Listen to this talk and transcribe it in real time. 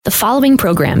The following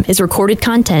program is recorded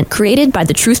content created by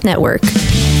the Truth Network.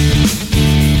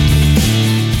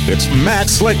 It's Matt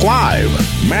Slick Live.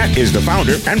 Matt is the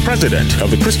founder and president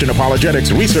of the Christian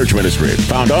Apologetics Research Ministry,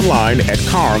 found online at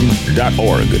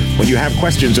carm.org. When you have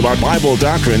questions about Bible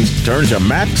doctrines, turn to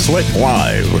Matt Slick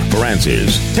Live for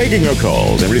answers. Taking your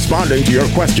calls and responding to your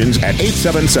questions at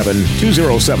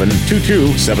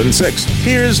 877-207-2276.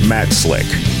 Here's Matt Slick.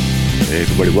 Hey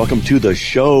everybody, welcome to the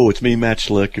show. It's me, Matt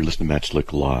Slick. You're listening to Matt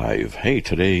Slick Live. Hey,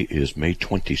 today is May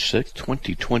 26th,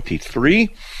 2023.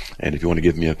 And if you want to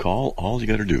give me a call, all you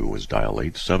got to do is dial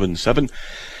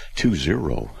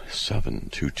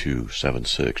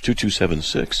 877-207-2276.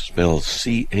 2276 spells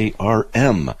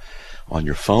C-A-R-M on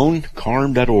your phone,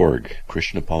 carm.org,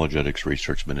 Christian Apologetics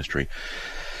Research Ministry.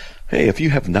 Hey, if you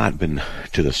have not been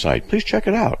to the site, please check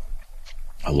it out.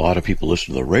 A lot of people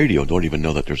listen to the radio don't even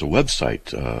know that there's a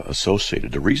website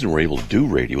associated. The reason we're able to do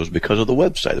radio is because of the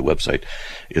website. The website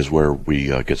is where we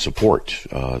get support.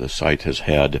 The site has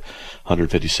had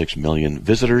 156 million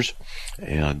visitors,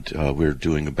 and we're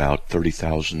doing about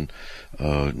 30,000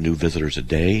 new visitors a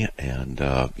day, and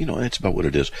that's about what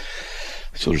it is.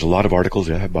 So there's a lot of articles.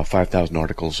 I have about 5,000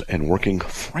 articles, and working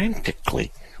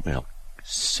frantically,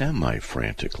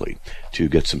 semi-frantically to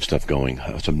get some stuff going,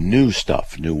 some new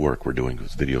stuff, new work we're doing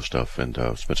with video stuff, and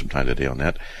spend some time today on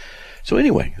that. So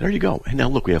anyway, there you go. And now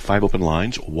look, we have 5 open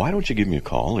lines. Why don't you give me a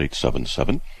call,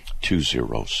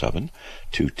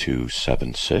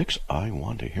 877-207-2276. I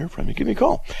want to hear from you. Give me a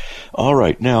call. All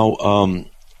right, now,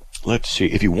 let's see.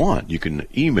 If you want, you can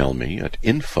email me at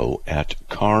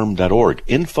info@carm.org.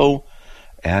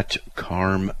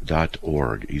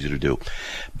 info@carm.org. Easy to do.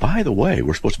 By the way,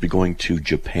 we're supposed to be going to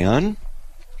Japan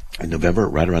in November,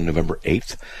 right around November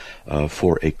 8th,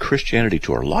 for a Christianity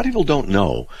tour. A lot of people don't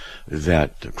know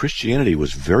that Christianity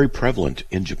was very prevalent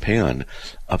in Japan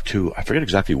up to, I forget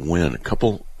exactly when, a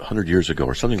couple hundred years ago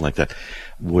or something like that,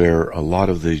 where a lot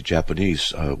of the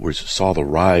Japanese saw the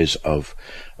rise of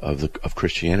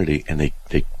Christianity, and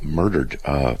they murdered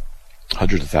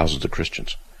hundreds of thousands of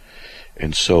Christians.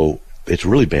 And so it's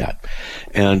really bad.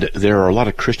 And there are a lot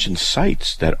of Christian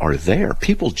sites that are there.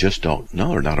 People just don't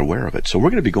know, are not aware of it. So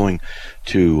we're going to be going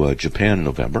to Japan in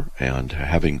November and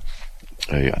having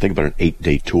I think about an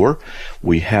 8-day tour.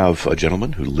 We have a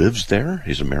gentleman who lives there.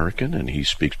 He's American, and he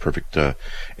speaks perfect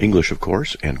English, of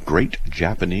course, and great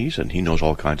Japanese, and he knows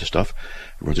all kinds of stuff.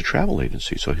 He runs a travel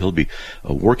agency, so he'll be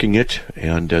working it.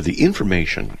 And the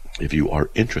information, if you are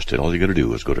interested, all you got to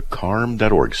do is go to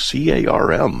carm.org,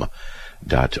 C-A-R-M.org,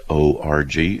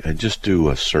 and just do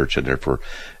a search in there for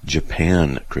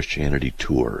Japan Christianity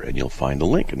Tour, and you'll find the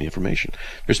link and the information.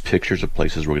 There's pictures of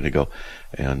places we're going to go,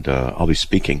 and I'll be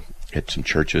speaking at some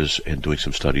churches and doing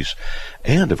some studies.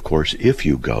 And of course, if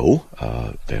you go,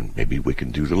 then maybe we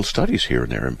can do little studies here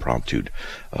and there, impromptu,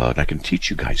 and I can teach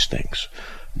you guys things,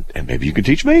 and maybe you can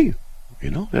teach me.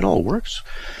 It all works.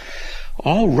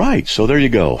 All right, so there you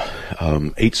go.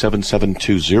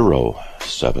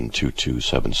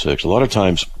 877-207-2276. A lot of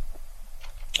times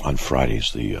on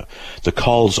Fridays, the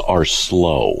calls are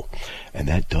slow, and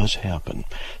that does happen.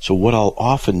 So what I'll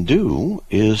often do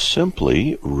is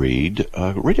simply read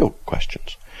radio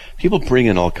questions. People bring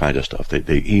in all kinds of stuff.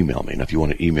 They email me. And if you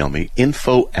want to email me,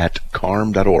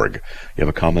 info@carm.org. You have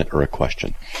a comment or a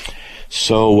question.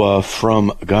 So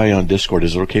from a guy on Discord,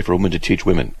 is it okay for women to teach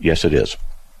women? Yes, it is.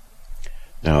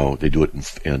 Now, they do it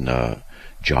in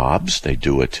jobs. They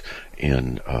do it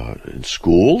in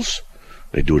schools.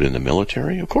 They do it in the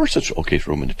military. Of course, it's okay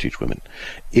for women to teach women.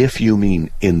 If you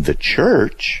mean in the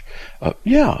church,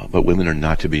 yeah, but women are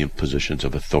not to be in positions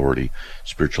of authority,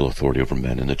 spiritual authority over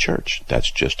men in the church. That's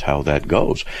just how that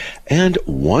goes. And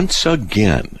once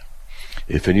again,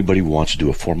 if anybody wants to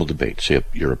do a formal debate, say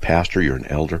you're a pastor, you're an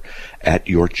elder at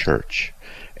your church,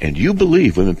 and you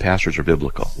believe women pastors are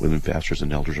biblical, women pastors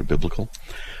and elders are biblical,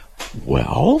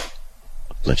 well,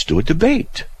 let's do a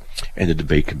debate. And the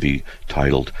debate can be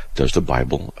titled, Does the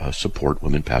Bible Support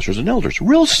Women Pastors and Elders?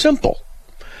 Real simple.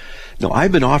 Now,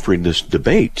 I've been offering this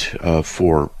debate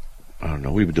for,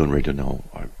 we've been doing radio now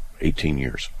 18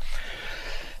 years.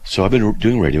 So I've been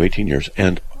doing radio 18 years,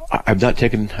 and I have not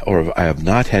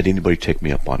had anybody take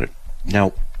me up on it.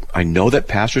 Now, I know that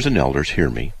pastors and elders hear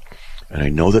me, and I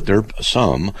know that there are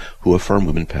some who affirm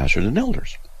women pastors and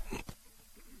elders.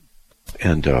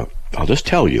 And I'll just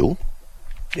tell you,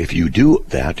 if you do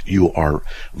that, you are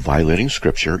violating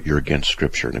Scripture. You're against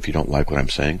Scripture. And if you don't like what I'm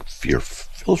saying, feel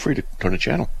free to turn the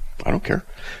channel. I don't care.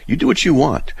 You do what you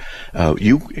want.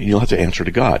 You'll have to answer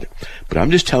to God. But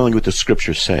I'm just telling you what the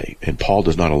Scriptures say. And Paul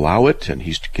does not allow it, and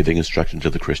he's giving instruction to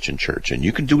the Christian church. And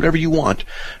you can do whatever you want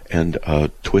and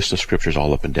twist the Scriptures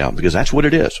all up and down, because that's what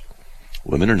it is.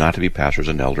 Women are not to be pastors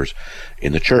and elders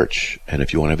in the church. And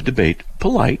if you want to have a debate,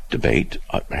 polite debate,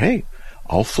 hey,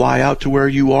 I'll fly out to where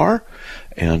you are,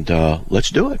 and let's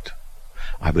do it.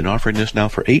 I've been offering this now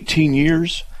for 18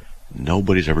 years.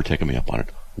 Nobody's ever taken me up on it.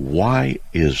 Why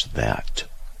is that?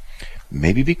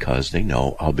 Maybe because they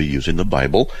know I'll be using the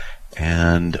Bible,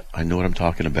 and I know what I'm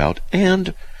talking about,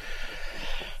 and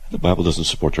the Bible doesn't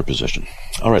support their position.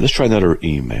 All right, let's try another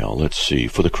email. Let's see.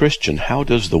 For the Christian, how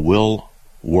does the will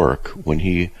work when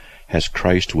he has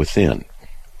Christ within?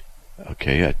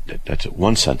 Okay, that's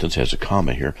one sentence, has a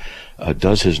comma here.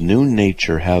 Does his new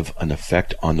nature have an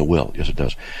effect on the will? Yes, it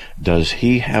does. Does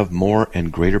he have more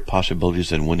and greater possibilities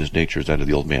than when his nature is that of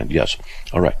the old man? Yes.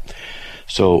 All right.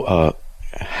 So,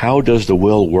 how does the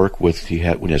will work when he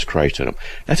has Christ in him?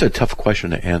 That's a tough question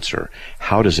to answer.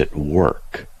 How does it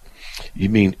work? You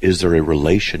mean, is there a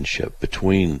relationship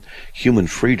between human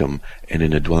freedom and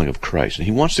an indwelling of Christ? And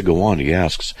he wants to go on. He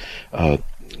asks,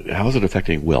 how is it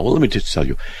affecting will? Well, let me just tell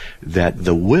you that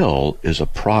the will is a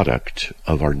product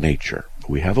of our nature.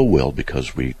 We have a will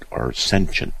because we are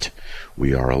sentient.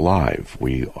 We are alive.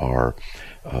 We are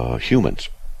humans.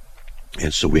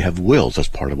 And so we have wills. That's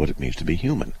part of what it means to be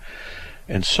human.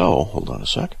 And so, hold on a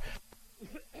sec.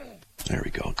 There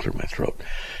we go. Clear my throat.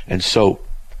 And so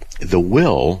the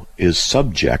will is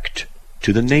subject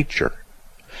to the nature.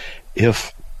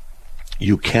 If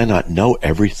you cannot know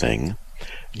everything,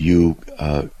 you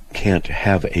can't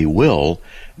have a will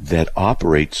that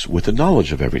operates with the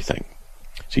knowledge of everything.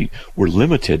 See, we're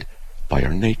limited by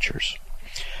our natures.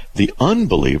 The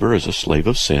unbeliever is a slave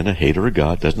of sin, a hater of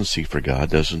God, doesn't see for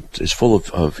God, is full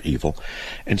of evil.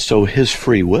 And so his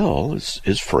free will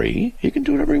is free. He can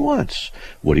do whatever he wants.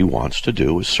 What he wants to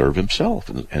do is serve himself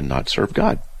and not serve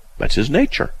God. That's his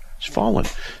nature. He's fallen.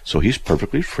 So he's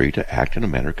perfectly free to act in a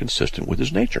manner consistent with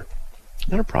his nature.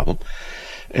 Not a problem.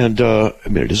 And,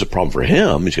 it is a problem for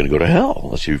him. He's going to go to hell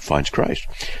unless he finds Christ.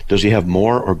 Does he have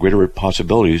more or greater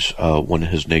possibilities when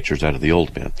his nature is out of the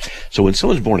old man? So when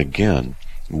someone's born again,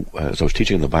 as I was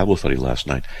teaching in the Bible study last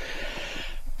night,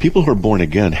 people who are born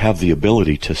again have the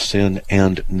ability to sin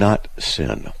and not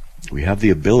sin. We have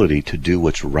the ability to do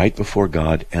what's right before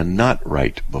God and not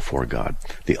right before God.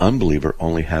 The unbeliever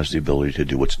only has the ability to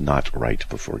do what's not right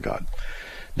before God.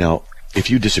 Now, if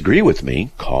you disagree with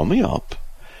me, call me up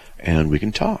and we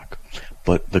can talk.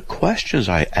 But the questions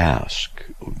I ask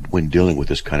when dealing with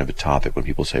this kind of a topic, when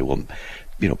people say, well,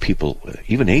 people,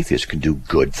 even atheists can do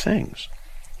good things.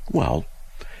 Well,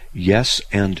 yes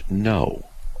and no.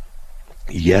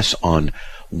 Yes, on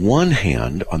one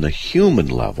hand, on the human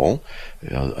level,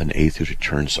 an atheist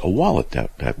returns a wallet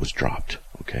that was dropped,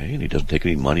 okay, and he doesn't take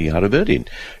any money out of it.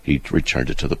 He returns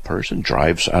it to the person,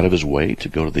 drives out of his way to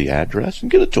go to the address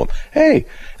and give it to him. Hey,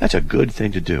 that's a good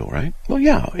thing to do, right? Well,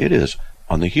 yeah, it is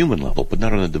on the human level, but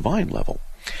not on the divine level.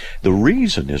 The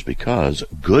reason is because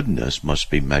goodness must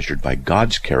be measured by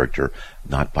God's character,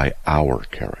 not by our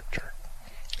character.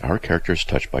 Our character is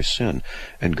touched by sin,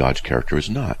 and God's character is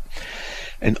not.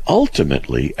 And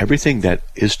ultimately, everything that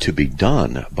is to be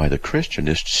done by the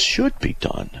Christian should be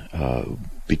done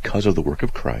because of the work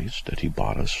of Christ, that he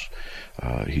bought us,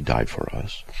 he died for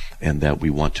us, and that we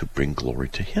want to bring glory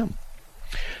to him.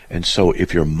 And so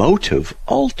if your motive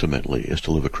ultimately is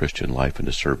to live a Christian life and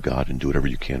to serve God and do whatever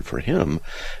you can for him,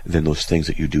 then those things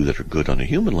that you do that are good on a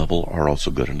human level are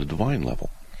also good on the divine level.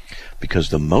 Because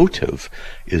the motive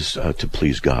is to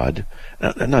please God.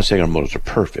 I'm not saying our motives are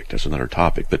perfect. That's another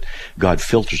topic. But God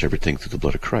filters everything through the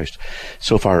blood of Christ.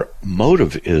 So if our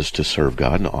motive is to serve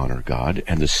God and honor God,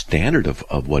 and the standard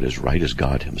of what is right is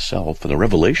God himself, and the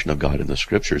revelation of God in the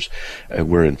Scriptures,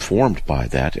 we're informed by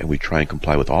that, and we try and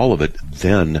comply with all of it,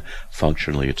 then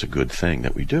functionally it's a good thing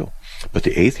that we do. But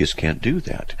the atheist can't do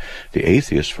that. The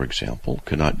atheist, for example,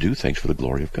 cannot do things for the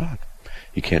glory of God.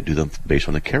 He can't do them based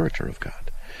on the character of God.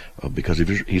 Because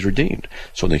he's redeemed.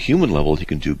 So on the human level, he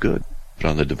can do good. But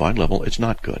on the divine level, it's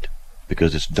not good.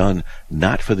 Because it's done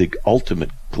not for the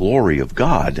ultimate glory of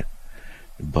God,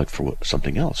 but for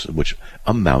something else, which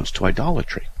amounts to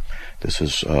idolatry. This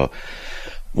is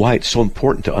why it's so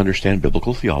important to understand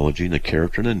biblical theology and the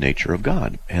character and the nature of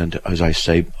God. And as I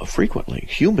say frequently,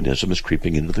 humanism is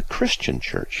creeping into the Christian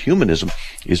church. Humanism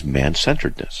is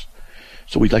man-centeredness.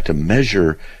 So we'd like to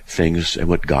measure things and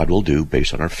what God will do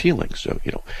based on our feelings. So,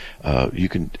 you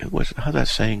can, how'd that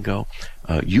saying go?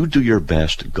 You do your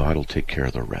best, God will take care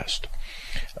of the rest.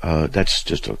 That's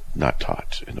just not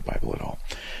taught in the Bible at all.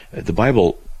 The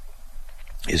Bible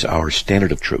is our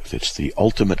standard of truth. It's the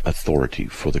ultimate authority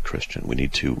for the Christian. We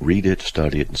need to read it,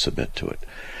 study it, and submit to it.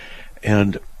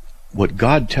 And what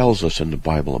God tells us in the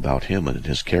Bible about him and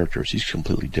his character is he's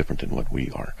completely different than what we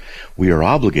are. We are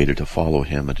obligated to follow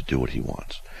him and to do what he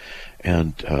wants.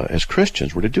 And as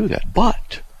Christians, we're to do that.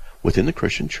 But within the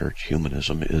Christian church,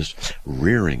 humanism is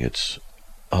rearing its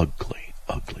ugly,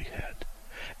 ugly head.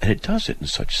 And it does it in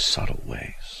such subtle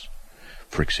ways.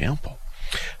 For example,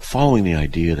 following the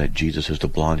idea that Jesus is the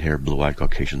blonde-haired, blue-eyed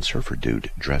Caucasian surfer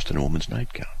dude dressed in a woman's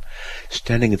nightgown,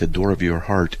 standing at the door of your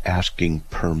heart asking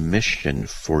permission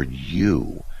for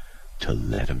you to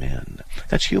let him in.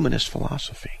 That's humanist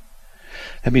philosophy.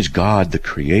 That means God, the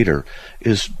Creator,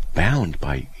 is bound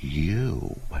by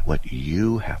you, by what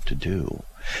you have to do.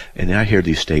 And I hear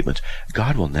these statements,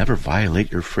 God will never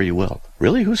violate your free will.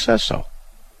 Really? Who says so?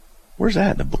 Where's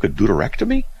that? In the book of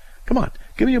Deuteronomy? Come on,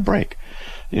 give me a break.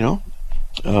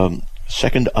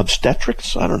 Second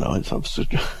obstetrics? I don't know.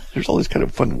 There's all these kind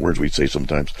of fun words we say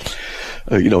sometimes.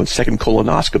 And second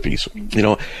colonoscopies.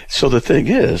 So the thing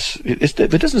is, if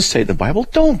it doesn't say it in the Bible,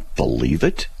 don't believe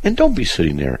it. And don't be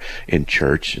sitting there in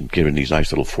church and giving these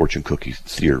nice little fortune cookie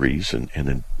theories and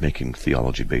then making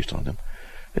theology based on them.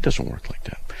 It doesn't work like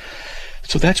that.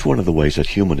 So that's one of the ways that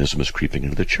humanism is creeping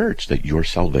into the church, that your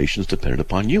salvation is dependent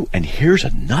upon you. And here's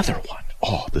another one.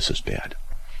 Oh, this is bad.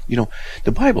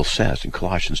 The Bible says in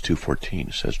Colossians 2:14,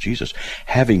 it says, Jesus,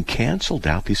 having canceled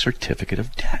out the certificate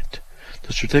of debt,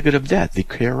 the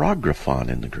keragraphon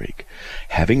in the Greek,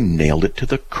 having nailed it to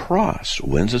the cross.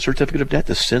 When's the certificate of debt,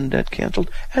 the sin debt, canceled?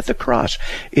 At the cross.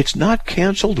 It's not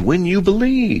canceled when you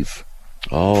believe.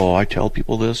 Oh, I tell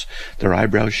people this, their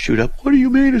eyebrows shoot up. What do you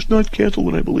mean it's not canceled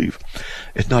when I believe?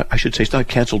 It's not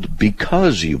canceled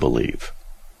because you believe.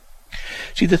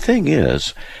 See, the thing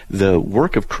is, the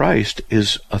work of Christ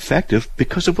is effective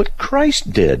because of what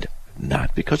Christ did,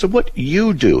 not because of what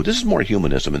you do. This is more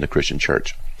humanism in the Christian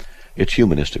church. It's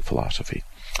humanistic philosophy.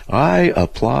 I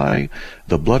apply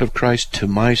the blood of Christ to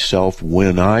myself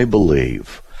when I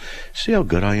believe. See how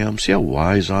good I am. See how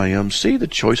wise I am. See the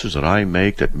choices that I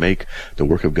make that make the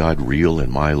work of God real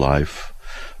in my life.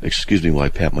 Excuse me while I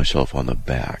pat myself on the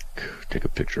back. Take a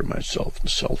picture of myself and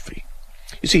selfie.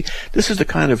 You see, this is the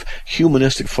kind of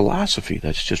humanistic philosophy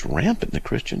that's just rampant in the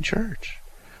Christian church.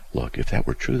 Look, if that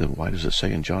were true, then why does it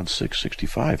say in John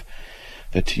 6:65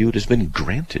 that to you it has been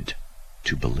granted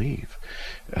to believe?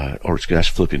 Or that's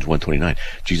Philippians 1:29.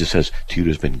 Jesus says, to you it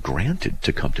has been granted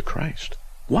to come to Christ.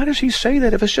 Why does he say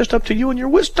that if it's just up to you and your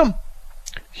wisdom?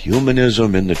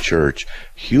 Humanism in the church,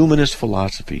 humanist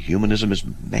philosophy, humanism is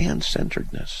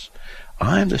man-centeredness.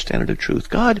 I'm the standard of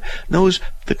truth. God knows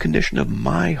the condition of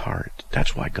my heart.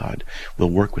 That's why God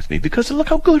will work with me, because look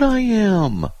how good I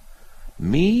am.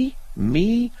 Me.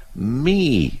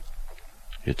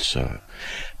 It's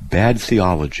bad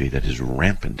theology that is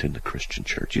rampant in the Christian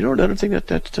church. You know another thing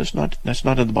that's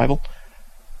not in the Bible?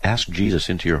 Ask Jesus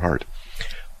into your heart.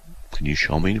 Can you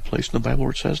show me any place in the Bible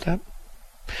where it says that?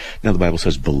 Now the Bible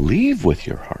says believe with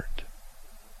your heart.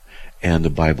 And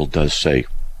the Bible does say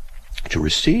to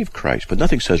receive Christ, but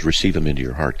nothing says receive him into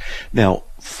your heart. Now,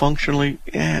 functionally,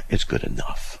 it's good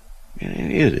enough.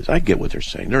 It is. I get what they're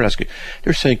saying.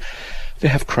 They're saying they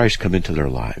have Christ come into their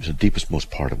lives, the deepest, most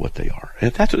part of what they are. And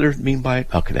if that's what they mean by it,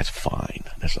 okay, that's fine.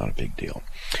 That's not a big deal.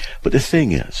 But the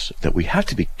thing is that we have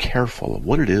to be careful of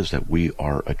what it is that we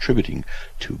are attributing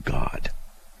to God.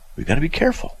 We've got to be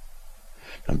careful.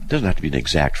 Now, it doesn't have to be an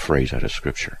exact phrase out of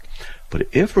Scripture. But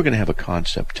if we're going to have a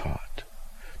concept taught,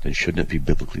 then shouldn't it be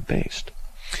biblically based?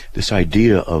 This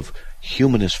idea of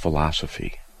humanist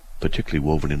philosophy, particularly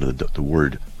woven into the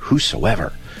word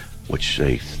whosoever, which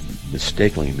they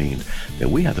mistakenly mean that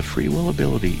we have the free will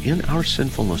ability in our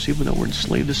sinfulness, even though we're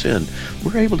enslaved to sin,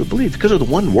 we're able to believe because of the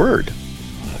one word.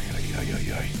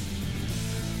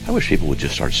 I wish people would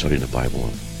just start studying the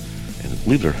Bible and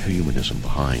leave their humanism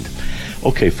behind.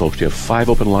 Okay, folks, you have 5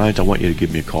 open lines. I want you to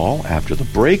give me a call after the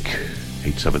break.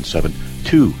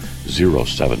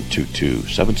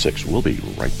 877-207-2276. We'll be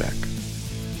right back.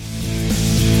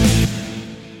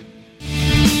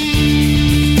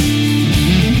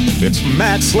 It's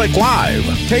Matt Slick Live,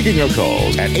 taking your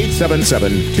calls at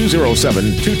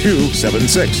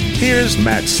 877-207-2276. Here's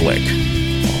Matt Slick.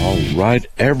 All right,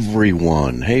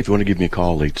 everyone. Hey, if you want to give me a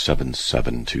call,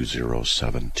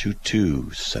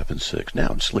 877-207-2276. Now,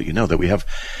 just to let you know that we have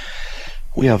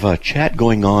a chat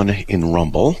going on in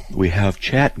Rumble. We have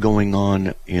chat going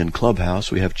on in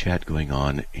Clubhouse. We have chat going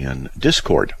on in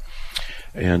Discord.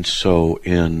 And so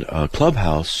in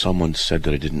Clubhouse, someone said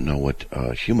that I didn't know what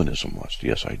humanism was.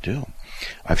 Yes, I do.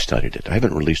 I've studied it. I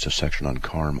haven't released a section on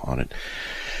Carm on it.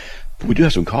 But we do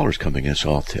have some callers coming in,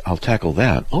 so I'll tackle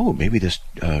that. Oh, maybe this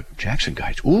Jackson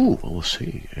guy. Ooh, well, we'll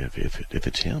see if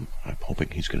it's him. I'm hoping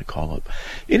he's going to call up.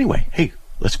 Anyway, hey,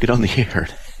 let's get on the air.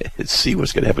 Let's see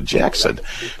what's going to happen. Jackson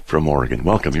from Oregon.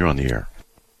 Welcome. You're on the air.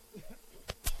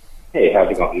 Hey, how's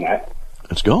it going, Matt?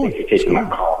 It's going. Thanks for taking my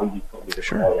call. You told me to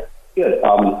Sure. call you. Good.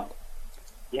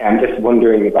 Yeah, I'm just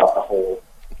wondering about the whole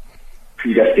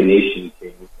predestination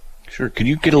thing. Sure. Can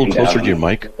you get a little closer to your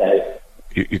mic?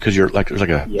 Because Yeah. there's like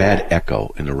a bad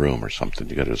echo in the room or something.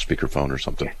 You got a speakerphone or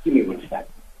something. Give me 1 second.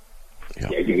 Yeah.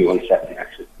 Yeah, give me 1 second,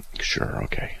 actually. Sure.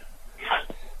 Okay.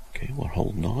 Okay. We're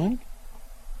holding on.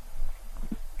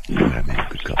 You have made a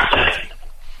good cup of coffee.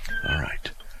 All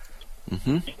right.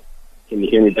 Mm-hmm. Can you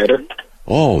hear me better?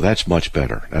 Oh, that's much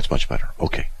better. That's much better.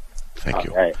 Okay. Thank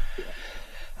you. All right.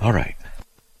 All right.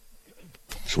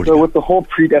 So, So with the whole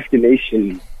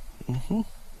predestination,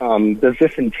 does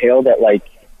this entail that, like,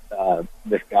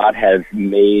 this God has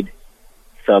made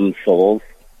some souls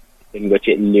in which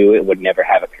it knew it would never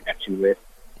have a connection with?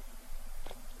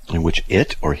 in which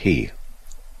it or he?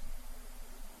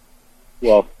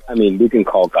 Well, I mean, we can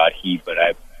call God he, but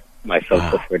I myself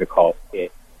prefer to call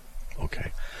it,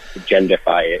 Okay. to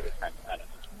genderify it. I don't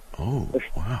know. Oh,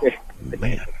 wow.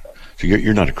 Man. So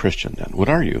you're not a Christian then. What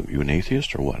are you? You an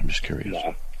atheist or what? I'm just curious.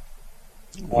 No.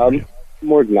 What are you?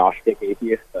 More agnostic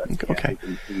atheist, but Okay.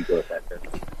 we can go with that.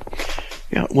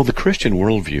 Yeah, well, the Christian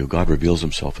worldview, God reveals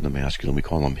himself in the masculine. We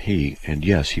call him he, and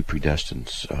yes, he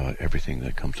predestines everything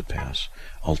that comes to pass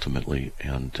ultimately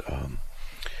and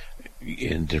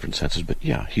in different senses. But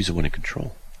yeah, he's the one in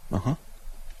control. Okay.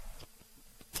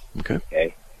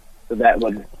 Okay. So that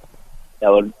would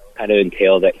kind of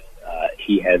entail that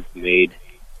he has made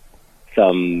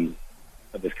some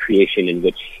of his creation in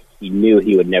which he knew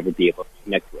he would never be able to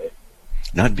connect with.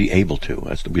 Not be able to.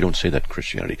 We don't say that in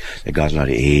Christianity, that God's not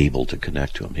able to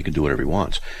connect to him. He can do whatever he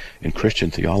wants. In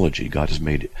Christian theology, God has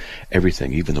made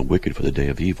everything, even the wicked, for the day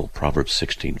of evil, Proverbs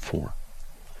 16:4.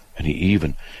 And he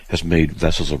even has made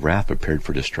vessels of wrath prepared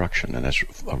for destruction, and that's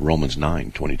Romans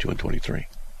 9:22 and 23.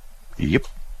 Yep.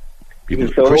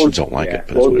 Even So Christians don't like it,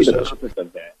 but that's what it says. What would be the purpose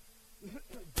of that?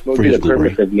 What For would be his the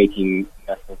purpose glory. of making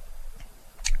vessels?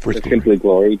 For his For simply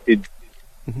glory?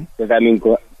 Does that mean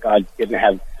God didn't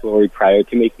have glory prior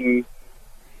to making?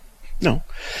 No.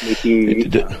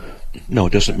 No,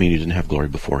 it doesn't mean he didn't have glory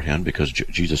beforehand, because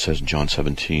Jesus says in John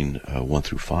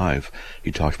 17:1-5,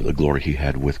 he talks about the glory he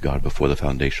had with God before the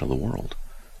foundation of the world.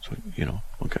 So,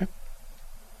 okay.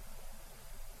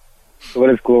 So what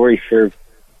does glory serve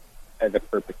as a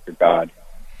purpose for God?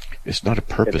 It's not a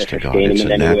purpose to God. sustain him It's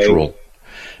in a any way? natural.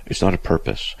 It's not a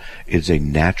purpose. It's a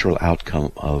natural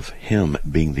outcome of him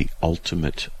being the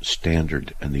ultimate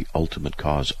standard and the ultimate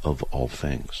cause of all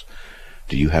things.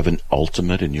 Do you have an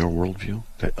ultimate in your worldview,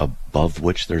 that above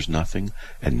which there's nothing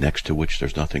and next to which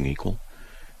there's nothing equal?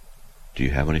 Do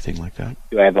you have anything like that?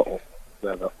 Do I have an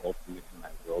ultimate in my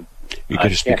world? You can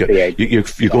just can't speak. say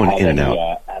You're going in and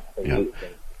out. Absolute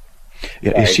thing.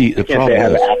 Yeah, you see, the I can't problem say I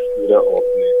have is, an absolute or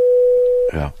ultimate.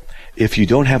 yeah, if you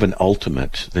don't have an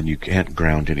ultimate, then you can't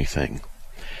ground anything.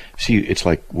 See, it's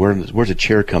like, where's the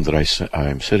chair come that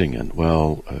I'm sitting in?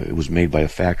 Well, it was made by a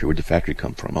factory. Where'd the factory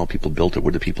come from? Oh, people built it.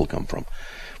 Where'd the people come from?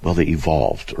 Well, they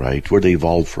evolved, right? Where'd they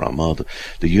evolve from? Oh,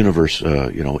 the universe,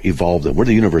 evolved them. Where'd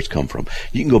the universe come from?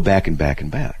 You can go back and back and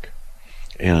back.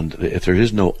 And if there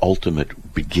is no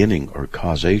ultimate beginning or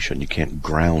causation, you can't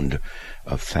ground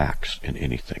facts in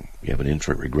anything. You have an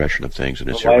infinite regression of things, and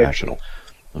it's irrational.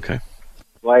 Okay?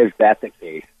 Why is that the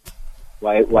case?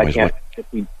 Why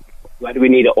do we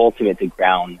need an ultimate to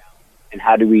ground? And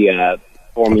how do we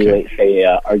formulate,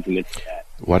 arguments for that?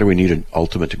 Why do we need an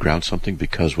ultimate to ground something?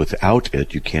 Because without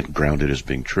it, you can't ground it as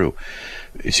being true.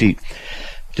 You see,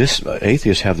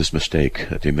 atheists have this mistake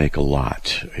that they make a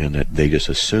lot, in that they just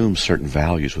assume certain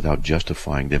values without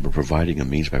justifying them or providing a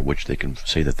means by which they can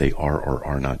say that they are or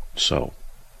are not so.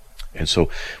 And so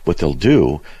what they'll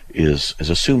do is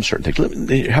assume certain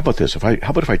things. How about this? How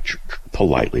about if I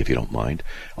politely, if you don't mind,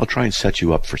 I'll try and set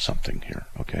you up for something here,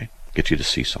 okay? Get you to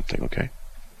see something, okay?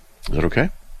 Is that okay?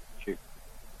 Sure.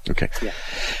 Okay. Yeah.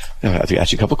 Now, I have to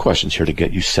ask you a couple of questions here to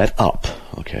get you set up,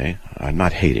 okay? I'm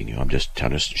not hating you. I'm just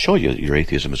trying to show you that your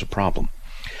atheism is a problem.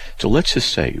 So let's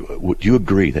just say, would you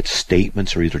agree that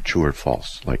statements are either true or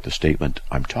false? Like the statement,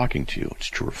 I'm talking to you, it's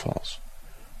true or false,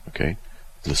 okay?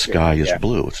 The sky is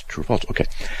blue. It's true or false. Okay.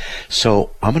 So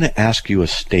I'm going to ask you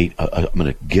I'm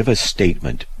going to give a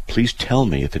statement. Please tell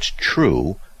me if it's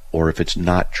true or if it's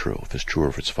not true, if it's true or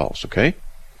if it's false. Okay?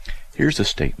 Here's the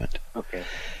statement. Okay.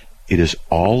 It is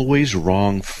always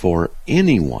wrong for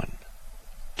anyone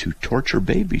to torture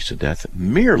babies to death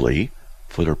merely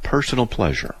for their personal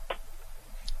pleasure.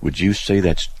 Would you say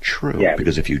that's true? Yeah.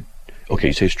 Because if you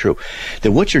you say it's true.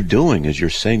 Then what you're doing is you're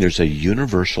saying there's a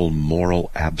universal moral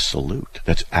absolute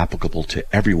that's applicable to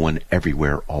everyone,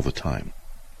 everywhere, all the time.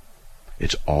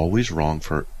 It's always wrong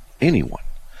for anyone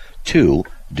to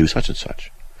do such and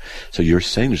such. So you're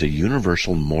saying there's a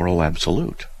universal moral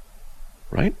absolute,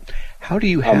 right? How do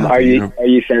you have? Are you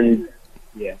saying?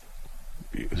 Yeah.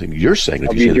 You're saying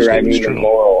that are you deriving the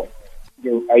moral?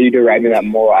 Are you deriving that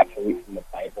moral absolute from the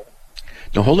Bible?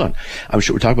 No, hold on. I'm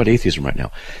sure we're talking about atheism right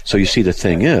now. So you see, the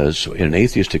thing is, in an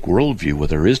atheistic worldview, where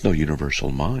there is no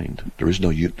universal mind, there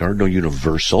are no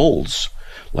universals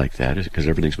like that, because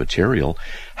everything's material.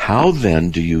 How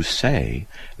then do you say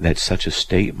that such a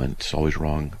statement is always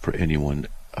wrong for anyone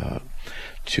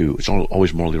it's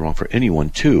always morally wrong for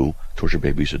anyone to torture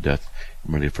babies to death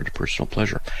merely for their personal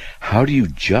pleasure? How do you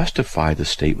justify the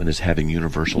statement as having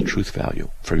universal truth value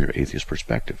from your atheist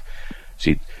perspective?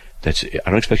 See, I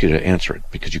don't expect you to answer it,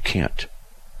 because you can't.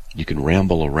 You can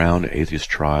ramble around, atheist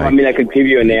try. Well, I mean, I could give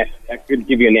you an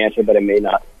answer, but it may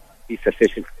not be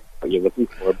sufficient for what you're looking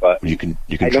for. But you can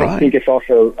I don't try. think it's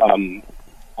also.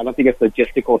 I don't think it's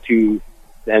logistical to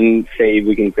then say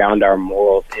we can ground our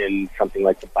morals in something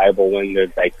like the Bible when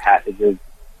there's like passages,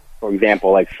 for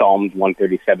example, like Psalms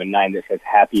 137:9 that says,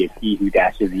 "Happy is he who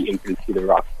dashes the infant to the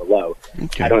rocks below."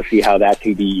 Okay. I don't see how that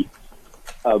can be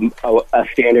a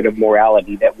standard of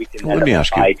morality that we can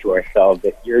apply to ourselves.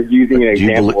 If you're using an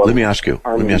example, let me ask you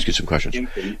some questions.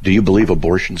 Do you believe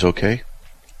abortion's okay?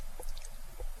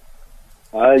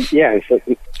 Yeah.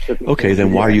 Okay,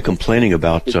 then why are you complaining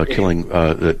about killing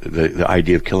the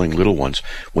idea of killing little ones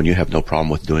when you have no problem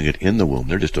with doing it in the womb?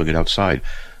 They're just doing it outside.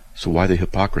 So why the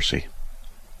hypocrisy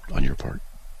on your part?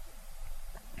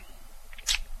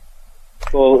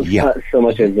 Well, it's not so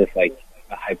much as just like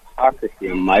a hypocrisy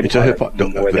on my part.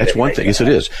 That's one thing. Yes, it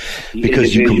is.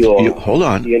 Because you hold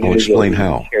on. I'll explain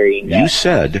how. You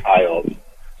said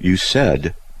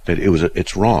that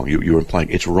it's wrong. You were implying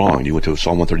it's wrong. You went to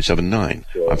Psalm 137:9.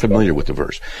 I'm familiar with the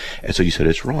verse. And so you said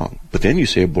it's wrong. But then you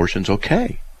say abortion's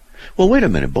okay. Well, wait a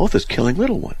minute. Both is killing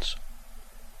little ones.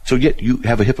 So yet you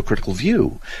have a hypocritical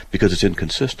view because it's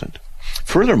inconsistent.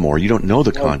 Furthermore, you don't know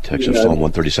the context of Psalm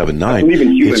 137:9.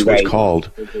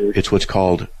 It's what's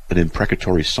called an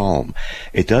imprecatory psalm.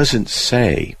 It doesn't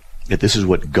say that this is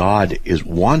what God is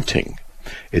wanting.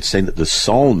 It's saying that the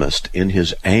psalmist, in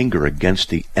his anger against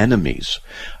the enemies,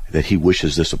 that he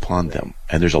wishes this upon them.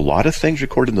 And there's a lot of things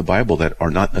recorded in the Bible that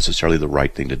are not necessarily the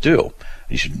right thing to do.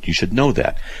 You should know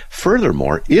that.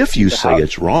 Furthermore, if you say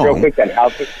it's wrong, there's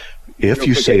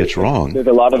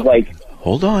a lot of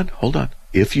Hold on.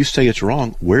 If you say it's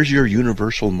wrong, where's your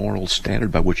universal moral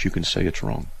standard by which you can say it's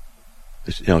wrong?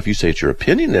 If you say it's your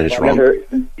opinion that it's wrong,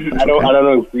 I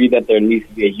don't agree that there needs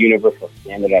to be a universal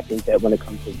standard. I think that when it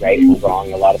comes to right and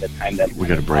wrong, a lot of the time that we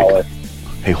got a break.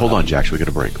 Hey, hold on, Jackson. We got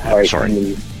a break.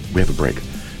 Sorry, we have a break.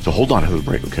 So hold on, I have a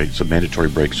break. Okay, it's a mandatory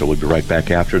break. So we'll be right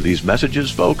back after these messages,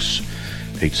 folks.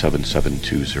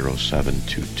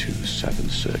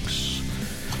 877-207-2276.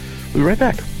 We'll be right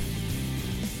back.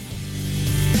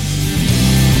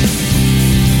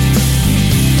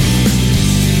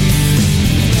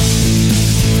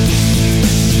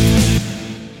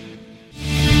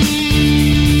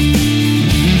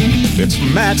 It's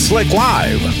Matt Slick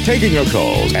Live, taking your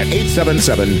calls at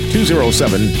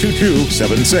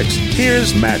 877-207-2276.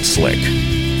 Here's Matt Slick.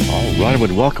 All right,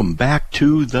 and welcome back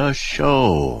to the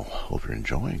show. Hope you're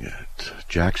enjoying it.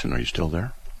 Jackson, are you still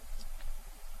there?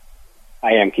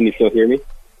 I am. Can you still hear me?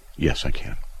 Yes, I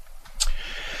can.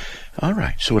 All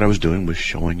right, so what I was doing was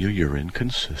showing you your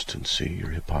inconsistency,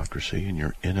 your hypocrisy, and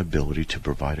your inability to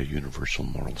provide a universal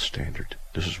moral standard.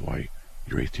 This is why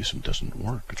your atheism doesn't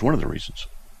work. It's one of the reasons.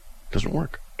 Doesn't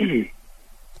work.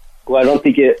 Well, I don't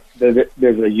think there's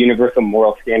a universal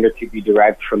moral standard to be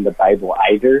derived from the Bible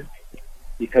either,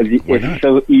 because it's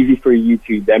so easy for you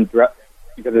to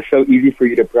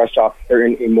brush off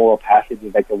certain immoral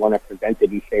passages like the one I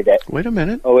presented and say that. Wait a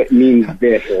minute. Oh, it means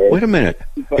this. Wait a minute.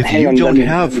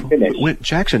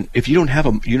 Jackson, if you don't have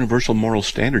a universal moral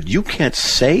standard, you can't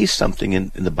say something in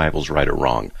the Bible's right or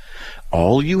wrong.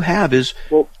 All you have is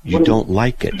you don't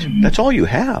like it. That's all you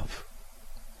have.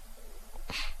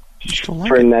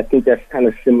 And I think that's kind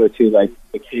of similar to like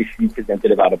the case you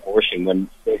presented about abortion, when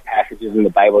there's passages in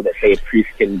the Bible that say a priest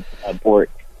can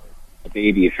abort a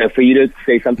baby. So for you to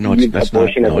say something it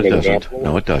abortion as an example,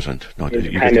 no, it doesn't. No, you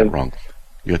get that wrong.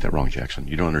 You got that wrong, Jackson.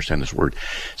 You don't understand this word.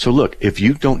 So look, if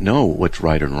you don't know what's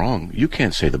right and wrong, you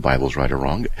can't say the Bible's right or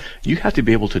wrong. You have to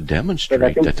be able to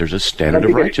demonstrate that there's a standard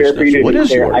of righteousness. What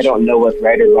is yours? I don't know what's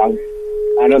right or wrong.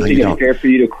 I don't think it's fair for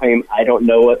you to claim I don't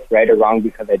know what's right or wrong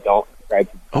because I don't.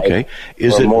 Okay,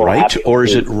 is it right or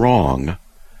is it wrong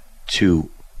to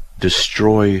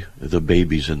destroy the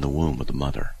babies in the womb of the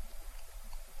mother?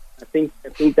 I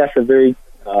think that's a very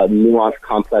nuanced,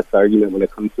 complex argument when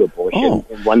it comes to abortion,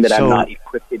 and one that I'm not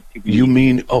equipped to be. You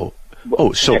mean, so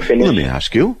let me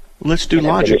ask you. Let's do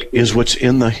logic. Is what's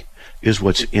in the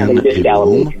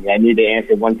womb? I need to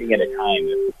answer one thing at a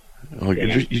time. Oh,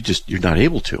 you're not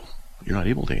able to. You're not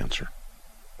able to answer.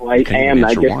 Well, I am.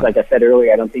 I guess, like I said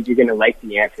earlier, I don't think you're going to like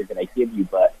the answer that I give you,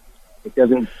 but it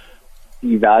doesn't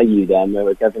devalue them,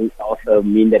 or it doesn't also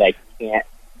mean that I can't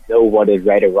know what is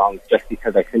right or wrong just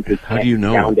because I simply can't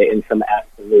ground it in some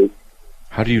absolute.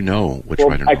 How do you know what's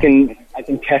right or wrong? I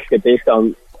can test it based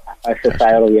on a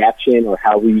societal reaction or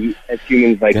how we as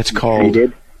humans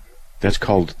treated. That's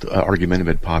called argumentum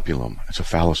ad populum. It's a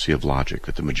fallacy of logic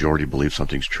that the majority believes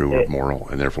something's true or moral,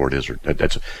 and therefore it is.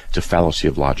 It's a fallacy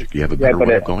of logic. You have a better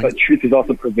way of going? But truth is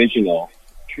also provisional.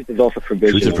 Truth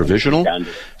is provisional.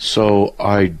 So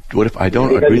what if I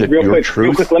don't agree that your truth?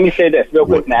 Real quick, let me say this real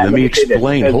quick, Matt. Let me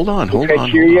explain. Hold on. Let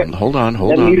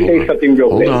me say something real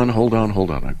quick. Hold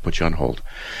on. I put you on hold.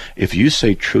 If you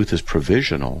say truth is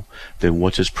provisional, then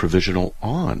what is provisional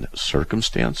on?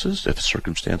 Circumstances? If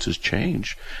circumstances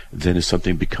change, then does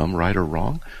something become right or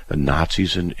wrong? The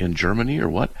Nazis in Germany or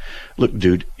what? Look,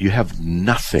 dude, you have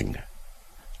nothing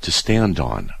to stand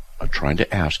on. I'm trying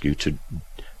to ask you to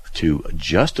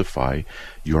justify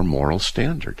your moral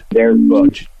standard. You're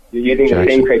using the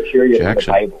same criteria as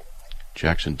the Bible.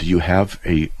 Jackson, do you have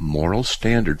a moral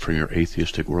standard from your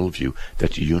atheistic worldview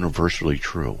that's universally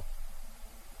true?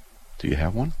 Do you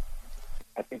have one?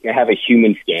 I think I have a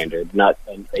human standard, not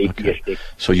an atheistic. Okay.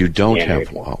 So you don't standard.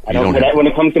 have one. When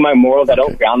it comes to my morals, I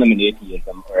don't ground them in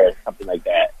atheism or something like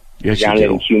that. Yes, you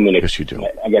do. Yes, you do.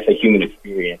 I guess a human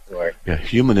experience.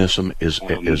 Humanism is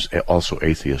also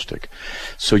atheistic.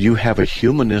 So you have a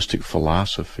humanistic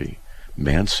philosophy,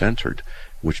 man-centered,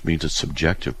 which means it's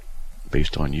subjective,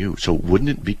 based on you. So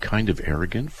wouldn't it be kind of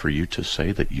arrogant for you to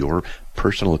say that your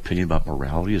personal opinion about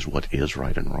morality is what is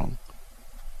right and wrong?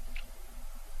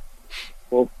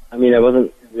 Well, I mean,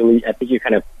 I think you're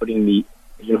kind of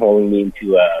pigeonholing me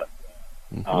into a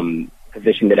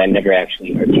position that I never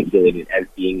actually articulated as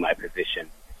being my position.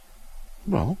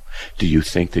 Well, do you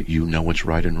think that you know what's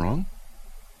right and wrong?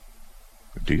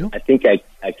 Do you? I think I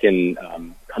can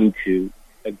come to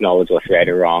acknowledge what's right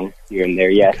or wrong here and there,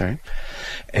 yes. Okay.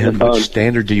 And what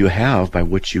standard do you have by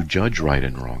which you judge right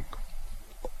and wrong?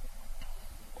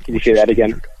 Can you say that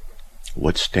again?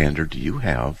 What standard do you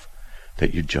have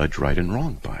that you judge right and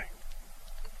wrong by?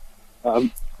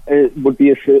 It would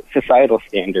be a societal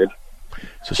standard.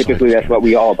 Typically, that's what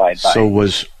we all abide by. So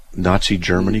was Nazi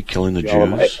Germany killing the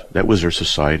Jews? That was their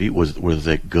society. Were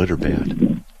they good or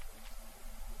bad?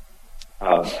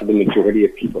 For the majority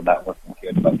of people, that wasn't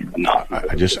good. But for the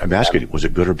Nazis, I'm asking, was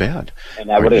it good or bad? And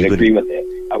I wouldn't agree with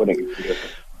it. I wouldn't agree with it.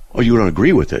 Oh, you don't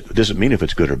agree with it? It doesn't mean if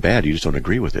it's good or bad. You just don't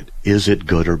agree with it. Is it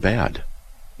good or bad?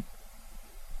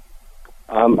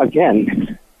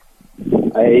 Again,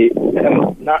 I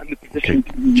am not in the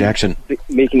position to be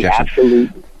making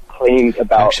absolute claims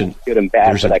about good and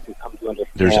bad, but I can come to understand.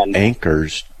 There's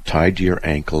anchors tied to your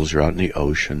ankles. You're out in the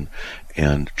ocean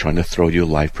and trying to throw you a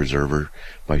life preserver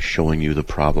by showing you the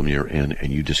problem you're in,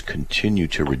 and you just continue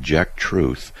to reject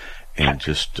truth and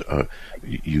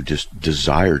you just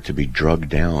desire to be drugged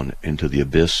down into the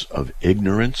abyss of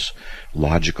ignorance,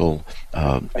 logical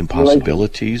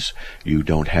impossibilities. You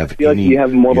don't have any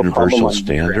universal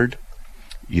standard.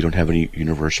 You don't have any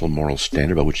universal moral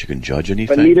standard by which you can judge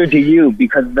anything. But neither do you,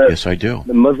 because yes, I do.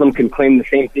 The Muslim can claim the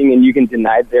same thing, and you can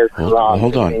deny their Quran.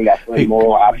 Hold on. Hey,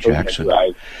 moral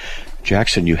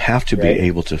Jackson, you have to be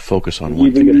able to focus on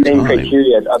one thing at a time. Using the same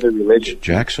criteria as other religions.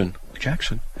 Jackson.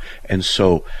 And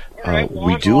so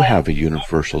we do have a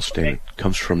universal standard. It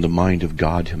comes from the mind of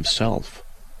God himself.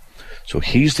 So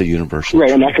he's the universal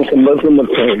truth. Right, and that's what the Muslim would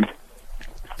claim.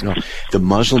 No, the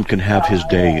Muslim can have his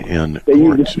day in court. They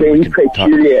use the same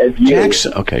criteria as you.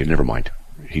 Jackson, okay, never mind.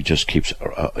 He just keeps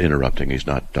interrupting. He's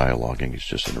not dialoguing. He's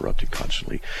just interrupting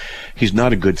constantly. He's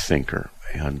not a good thinker,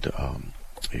 and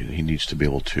he needs to be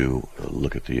able to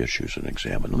look at the issues and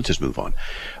examine. Let's just move on.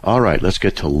 All right, let's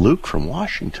get to Luke from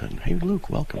Washington. Hey, Luke,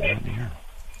 welcome on here.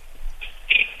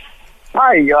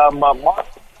 Hi, Mark.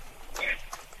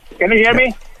 Can you hear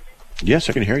me? Yes,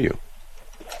 I can hear you.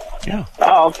 Yeah.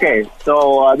 Oh, okay.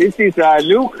 So this is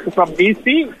Luke from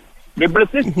DC,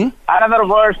 Biblicist. Mm-hmm. Another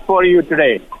verse for you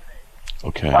today.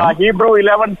 Okay. Hebrew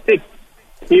 11:6.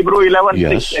 Hebrew 11:6.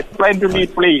 Yes. Explain to me,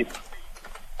 please.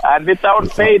 And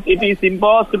without faith, it is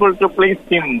impossible to please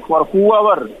Him. For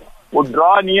whoever would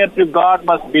draw near to God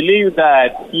must believe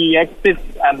that He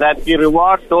exists and that He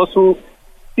rewards those who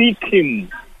seek Him.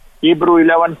 Hebrew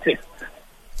 11:6.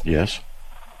 Yes.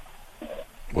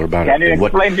 What about Can you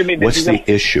explain to me? What's the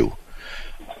issue?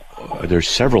 there's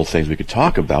several things we could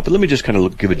talk about, but let me just kind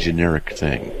of give a generic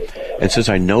thing. And since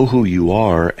I know who you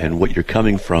are and what you're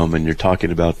coming from, and you're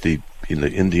talking about the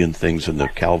Indian things and the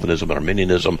Calvinism and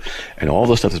Arminianism and all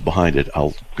the stuff that's behind it,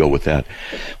 I'll go with that.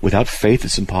 Without faith,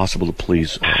 it's impossible to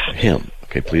please Him.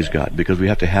 Okay, please God, because we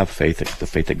have to have faith, the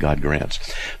faith that God grants.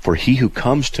 For he who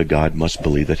comes to God must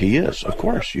believe that He is. Of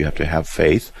course, you have to have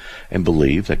faith and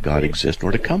believe that God exists in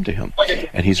order to come to Him.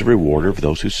 And He's a rewarder of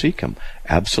those who seek Him.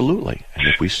 Absolutely. And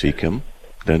if we seek Him,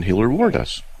 then He'll reward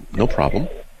us. No problem.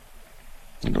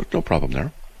 No problem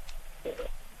there.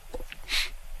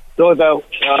 So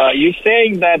you're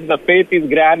saying that the faith is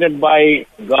granted by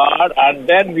God and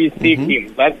then we seek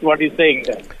Him. That's what He's saying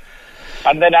there.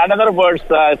 And then another verse,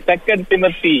 2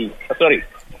 Timothy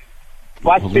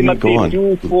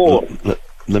 2:4.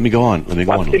 Let me go on.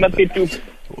 1 Timothy 2.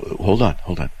 Hold on.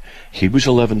 Hebrews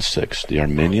 11:6. The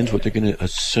Arminians, what they're going to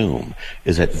assume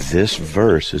is that this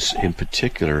verse in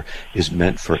particular is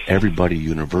meant for everybody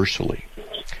universally.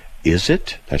 Is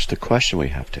it? That's the question we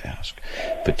have to ask.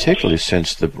 Particularly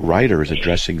since the writer is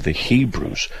addressing the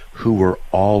Hebrews who were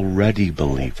already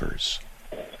believers.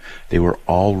 They were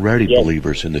already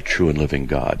believers in the true and living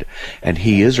God. And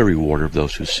He is a rewarder of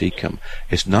those who seek Him.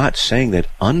 It's not saying that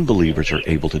unbelievers are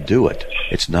able to do it.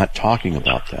 It's not talking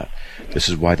about that. This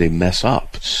is why they mess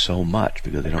up so much,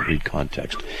 because they don't read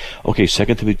context. Okay,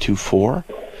 2 Timothy 2:4.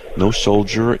 No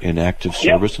soldier in active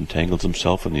service entangles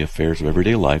himself in the affairs of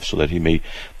everyday life so that he may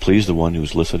please the one who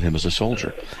has listed him as a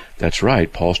soldier. That's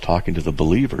right. Paul's talking to the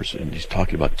believers, and he's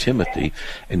talking about Timothy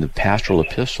in the pastoral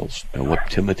epistles and what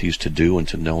Timothy's to do and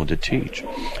to know and to teach.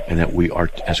 And that we are,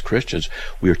 as Christians,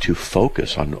 we are to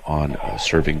focus on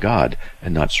serving God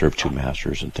and not serve two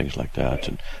masters and things like that,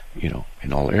 and,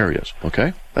 in all areas.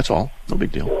 Okay? That's all. No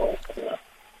big deal.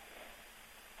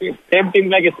 Same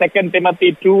thing like 2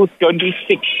 Timothy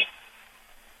 2:26.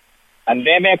 And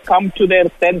they may come to their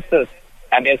senses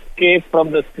and escape from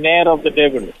the snare of the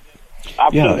devil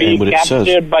after being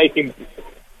captured by him.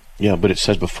 Yeah, but it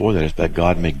says before that is that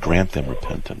God may grant them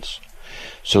repentance.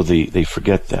 So they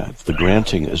forget that. The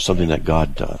granting is something that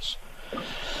God does.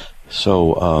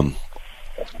 So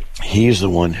He is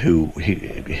the one who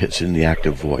it's in the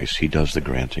active voice. He does the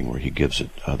granting where He gives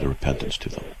it the repentance to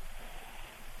them.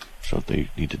 So they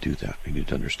need to do that. They need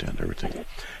to understand everything.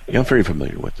 Yeah, I'm very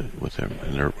familiar with them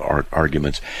and their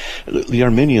arguments. The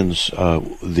Arminians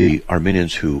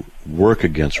who work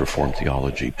against Reformed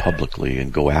theology publicly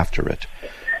and go after it.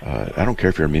 I don't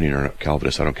care if you're Arminian or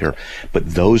Calvinist. I don't care.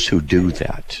 But those who do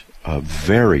that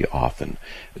very often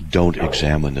don't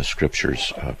examine the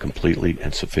Scriptures completely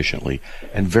and sufficiently,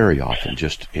 and very often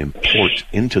just import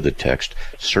into the text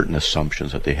certain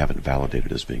assumptions that they haven't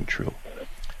validated as being true.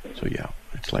 So yeah,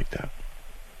 it's like that.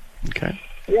 Okay.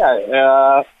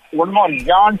 Yeah. One more,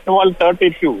 John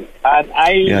 12:32.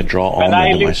 And draw all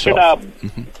men to myself.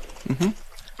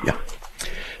 Yeah.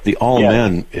 The all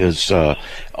men is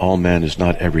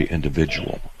not every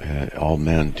individual. All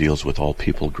men deals with all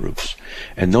people groups.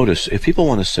 And notice, if people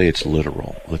want to say it's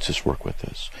literal, let's just work with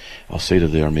this. I'll say to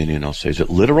the Arminian, is it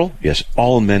literal? Yes,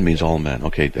 all men means all men.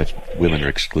 Okay, that's women are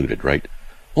excluded, right?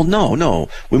 Well, no,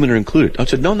 women are included. I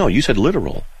said, no, you said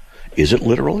literal. Is it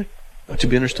literally to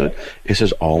be understood? It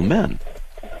says all men.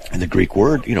 And the Greek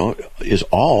word, is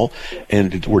all,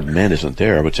 and the word men isn't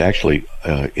there, but it's actually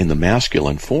in the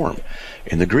masculine form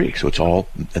in the Greek. So it's all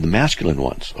in the masculine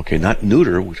ones. Okay, not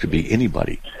neuter, which could be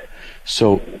anybody.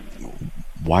 So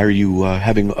why are you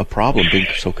having a problem being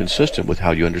so consistent with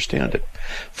how you understand it?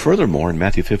 Furthermore, in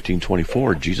Matthew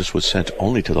 15:24, Jesus was sent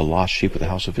only to the lost sheep of the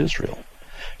house of Israel.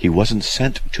 He wasn't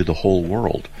sent to the whole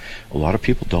world. A lot of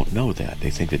people don't know that. They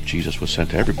think that Jesus was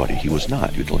sent to everybody. He was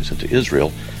not. He was only sent to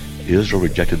Israel. Israel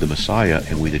rejected the Messiah,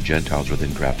 and we, the Gentiles, were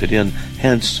then grafted in.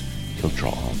 Hence, He'll draw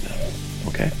all men.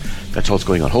 Okay? That's all that's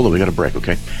going on. Hold on, we got a break,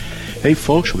 okay? Hey,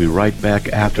 folks, we'll be right back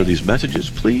after these messages.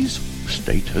 Please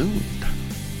stay tuned.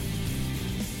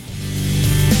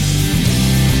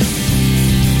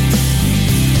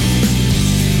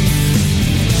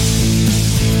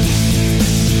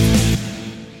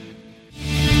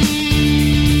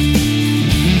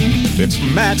 It's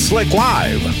Matt Slick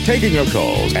Live, taking your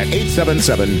calls at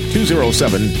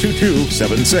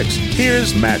 877-207-2276.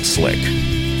 Here's Matt Slick.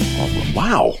 Oh,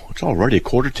 wow, it's already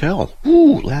 1:15.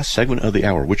 Ooh, last segment of the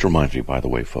hour, which reminds me, by the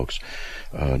way, folks,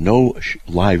 no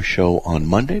live show on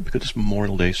Monday because it's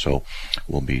Memorial Day, so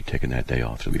we'll be taking that day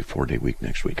off. It'll be a 4-day week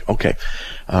next week. Okay,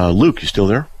 Luke, you still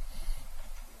there?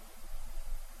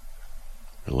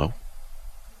 Hello?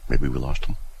 Maybe we lost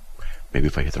him. Maybe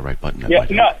if I hit the right button. No,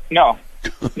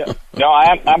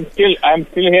 I'm still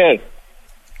here,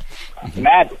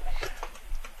 Matt.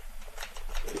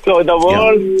 So the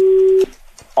world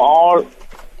all.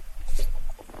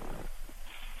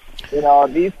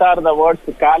 These are the words,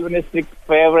 the Calvinistic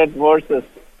favorite verses.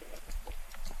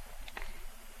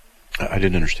 I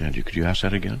didn't understand you. Could you ask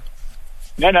that again?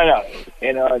 No.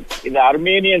 The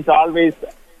Armenians always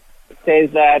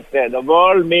says that the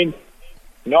world means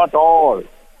not all.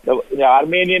 The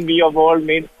Armenian view of world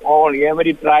means all,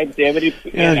 every tribe, every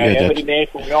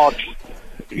nation, not.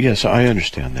 Yes, I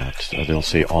understand that. They'll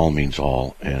say all means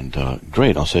all, and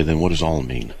great. I'll say, then what does all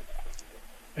mean?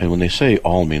 And when they say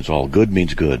all means all, good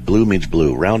means good, blue means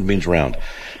blue, round means round,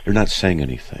 they're not saying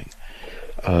anything.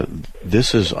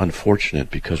 This is unfortunate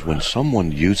because when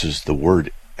someone uses the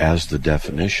word as the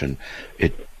definition,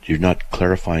 you're not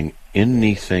clarifying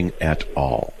anything at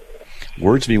all.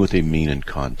 Words mean what they mean in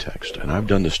context. And I've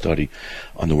done the study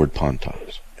on the word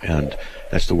pantos, and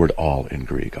that's the word all in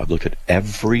Greek. I've looked at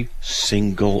every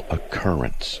single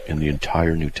occurrence in the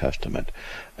entire New Testament,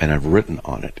 and I've written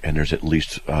on it. And there's at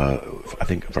least, I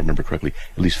think if I remember correctly,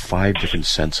 at least 5 different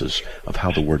senses of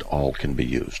how the word all can be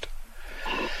used.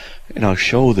 And I'll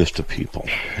show this to people.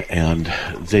 And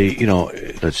they,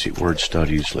 let's see, word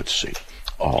studies, let's see,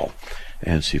 all.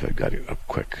 And see if I've got a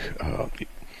quick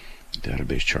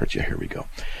database chart. Yeah, here we go.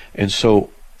 And so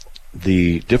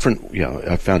the different,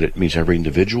 I found it means every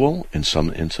individual in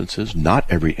some instances, not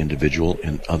every individual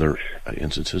in other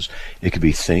instances. It could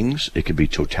be things, it could be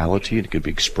totality, it could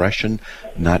be expression,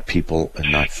 not people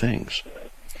and not things.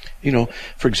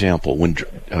 For example, when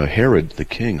Herod the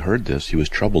king heard this, he was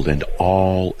troubled, and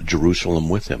all Jerusalem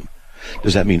with him.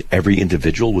 Does that mean every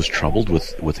individual was troubled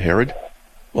with Herod?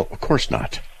 Well, of course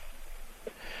not.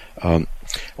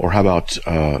 Or how about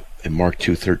in Mark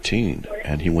 2:13,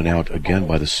 and he went out again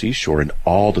by the seashore, and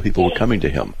all the people were coming to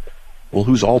him. Well,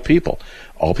 who's all people?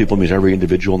 All people means every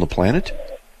individual on the planet?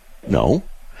 No.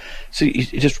 See,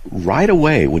 just right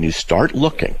away, when you start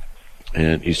looking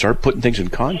and you start putting things in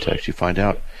context, you find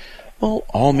out, well,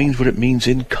 all means what it means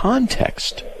in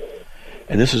context.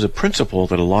 And this is a principle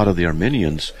that a lot of the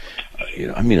Armenians,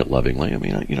 I mean it lovingly,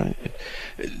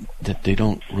 that they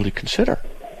don't really consider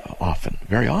often,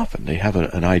 very often. They have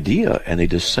an idea and they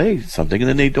just say something, and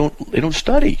then they don't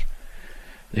study.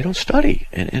 They don't study,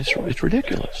 and it's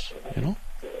ridiculous,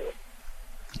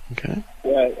 Okay.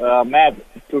 Yeah, Matt.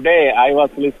 Today I was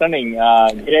listening.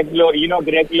 Greg Laurie,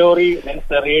 Greg Laurie, that's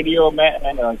the radio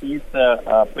man. He's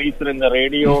a preacher in the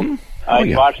radio in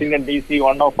Washington D.C.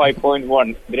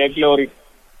 105.1. Greg Laurie.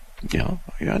 Yeah,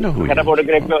 I know who he is. About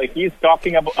Greg Laurie. He's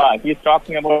talking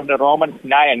about the Romans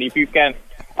 9. If you can,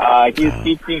 he's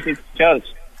teaching his church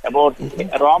about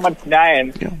Romans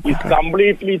 9. He's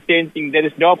completely changing. There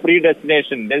is no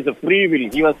predestination. There is a free will.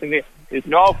 He was saying there is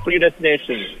no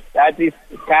predestination. That is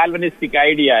Calvinistic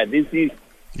idea. This is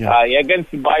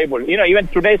against the Bible. Even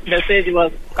today's message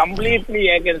was completely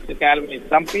against the Calvinism.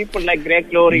 Some people like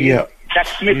Greg Laurie, Chuck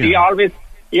Smith,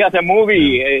 he has a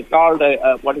movie called,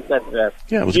 what is that?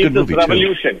 It was a good movie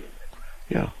Revolution.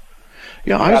 Too.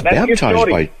 Yeah, I was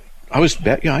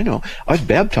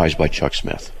baptized by Chuck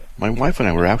Smith. My wife and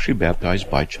I were actually baptized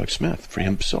by Chuck Smith, for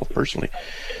himself personally.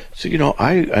 So,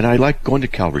 I like going to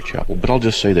Calvary Chapel, but I'll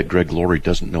just say that Greg Laurie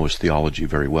doesn't know his theology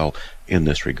very well in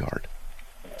this regard.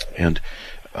 And,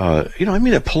 I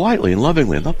mean it politely and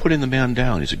lovingly. I'm not putting the man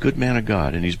down. He's a good man of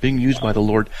God, and he's being used by the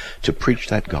Lord to preach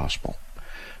that gospel.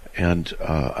 And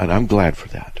I'm glad for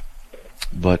that.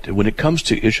 But when it comes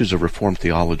to issues of Reformed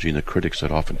theology and the critics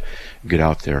that often get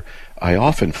out there, I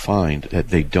often find that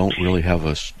they don't really have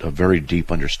a very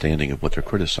deep understanding of what they're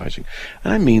criticizing.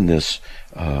 And I mean this,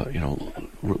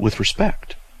 with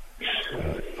respect.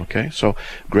 Okay, so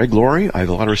Greg Laurie, I have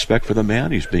a lot of respect for the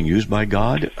man. He's being used by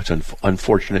God. It's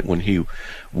unfortunate when he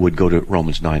would go to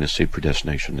Romans 9 and say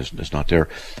predestination is not there.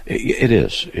 It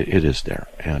is there,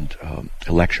 and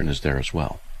election is there as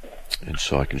well. And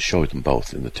so I can show them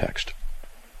both in the text.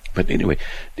 But anyway,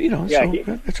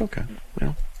 it's okay.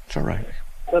 It's all right.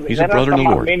 So he's a brother in the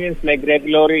Lord. Armenians like Greg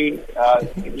Laurie,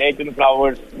 Leighton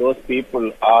Flowers, those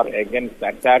people are against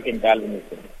attacking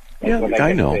Calvinism.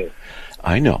 I know.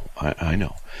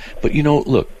 But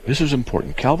look, this is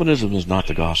important. Calvinism is not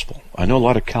the gospel. I know a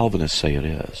lot of Calvinists say it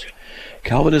is.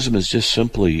 Calvinism is just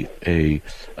simply an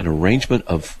arrangement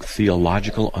of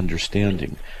theological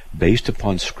understanding based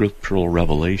upon scriptural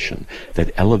revelation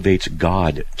that elevates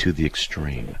God to the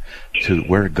extreme, to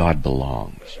where God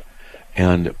belongs.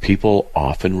 And people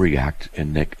often react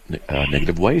in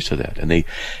negative ways to that, and they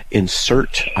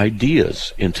insert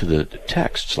ideas into the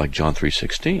texts, like John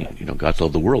 3:16. God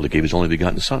loved the world; He gave His only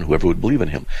begotten Son. Whoever would believe in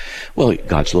Him. Well,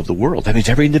 God's loved the world. That means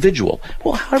every individual.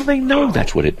 Well, how do they know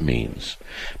that's what it means?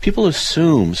 People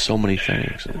assume so many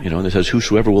things. And it says,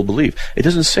 "Whosoever will believe." It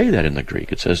doesn't say that in the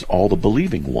Greek. It says, "all the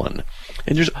believing one."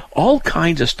 And there's all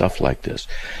kinds of stuff like this.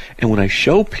 And when I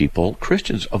show people,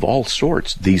 Christians of all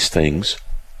sorts, these things,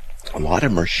 a lot of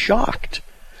them are shocked.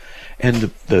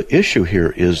 And the issue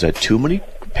here is that too many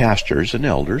pastors and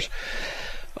elders,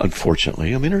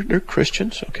 unfortunately, they're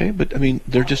Christians, okay, but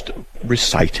they're just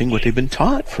reciting what they've been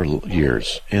taught for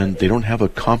years, and they don't have a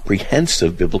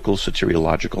comprehensive biblical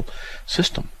soteriological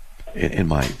system, in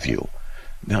my view.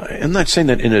 Now, I'm not saying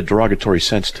that in a derogatory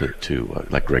sense to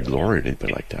like Greg Laurie or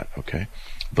anything like that, okay,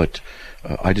 but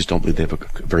I just don't believe they have a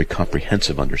very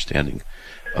comprehensive understanding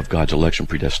of God's election,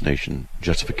 predestination,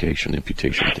 justification,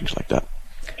 imputation, and things like that.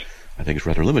 I think it's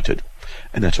rather limited.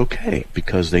 And that's okay,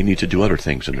 because they need to do other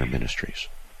things in their ministries,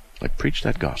 like preach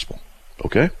that gospel.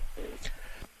 Okay?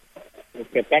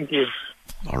 Okay, thank you.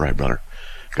 All right, brother.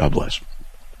 God bless.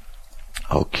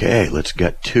 Okay, let's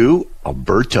get to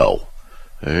Alberto.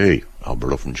 Hey,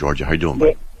 Alberto from Georgia. How you doing,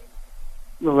 buddy?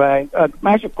 Right.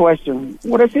 Ask a question.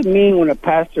 What does it mean when a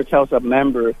pastor tells a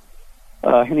member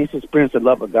he needs to experience the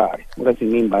love of God? What does he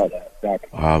mean by that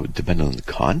exactly? Depending on the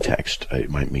context,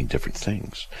 it might mean different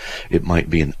things. It might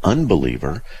be an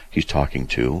unbeliever he's talking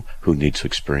to who needs to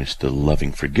experience the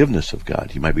loving forgiveness of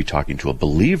God. He might be talking to a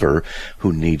believer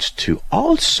who needs to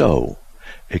also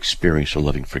experience the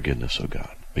loving forgiveness of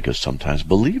God. Because sometimes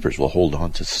believers will hold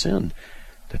on to sin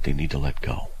that they need to let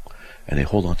go. And they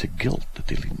hold on to guilt that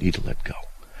they need to let go.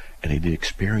 And they need to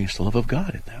experience the love of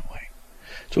God in that way.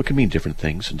 So it can mean different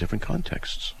things in different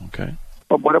contexts, okay?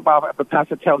 But what about if a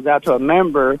pastor tells that to a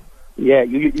member,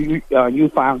 you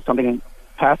found something,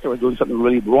 pastor was doing something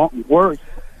really wrong, worse,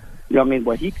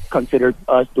 what he considered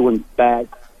us doing bad,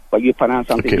 but you found out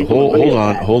something. Okay,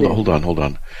 hold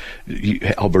on.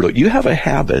 Alberto, you have a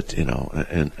habit, and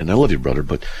I love you, brother,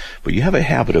 but you have a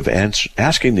habit of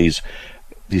asking these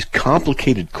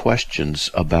complicated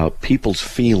questions about people's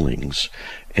feelings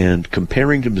and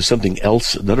comparing them to something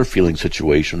else, another feeling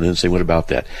situation, and then saying, what about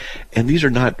that? And these are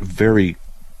not very,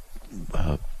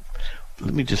 let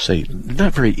me just say,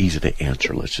 not very easy to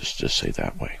answer, let's just say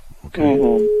that way, okay?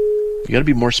 Mm-hmm. You got to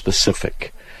be more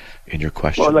specific in your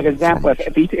question. Well, like example,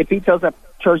 if he tells a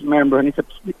church member and he's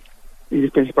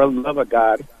experiencing the love of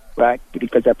God, right,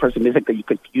 because that person isn't,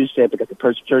 you said because the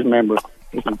church member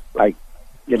isn't like,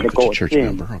 the church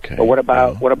member, okay. But what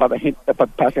about the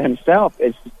pastor himself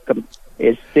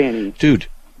is sinning? Dude,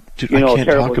 I can't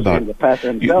talk about the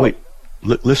pastor himself. Wait,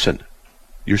 listen.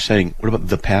 You're saying, what about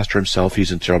the pastor himself?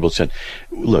 He's in terrible sin.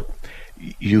 Look,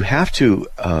 you have to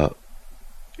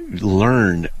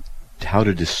learn how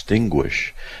to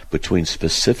distinguish between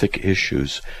specific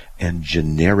issues and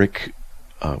generic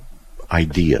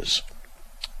ideas.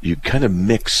 You kind of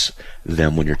mix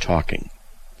them when you're talking.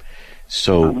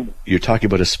 So you're talking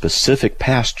about a specific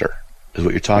pastor is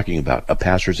what you're talking about. A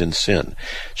pastor's in sin.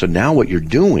 So now what you're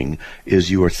doing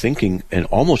is you are thinking and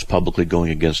almost publicly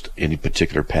going against any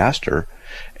particular pastor,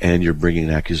 and you're bringing an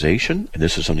accusation, and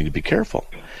this is something to be careful.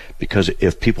 Because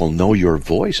if people know your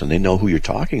voice and they know who you're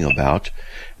talking about,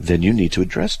 then you need to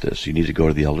address this. You need to go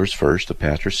to the elders first, the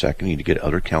pastor second. You need to get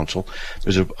other counsel.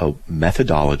 There's a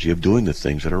methodology of doing the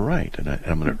things that are right. And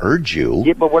I'm going to urge you.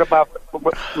 Yeah, but what about...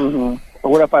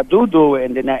 What if I do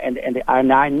it, and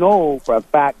I know for a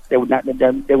fact they were not going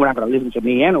to listen to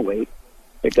me anyway,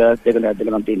 because they're going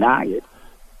to deny it.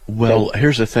 Well, so,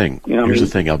 here's the thing. Here's the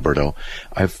thing, Alberto.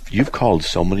 You've called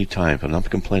so many times, and I'm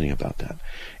not complaining about that.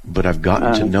 But I've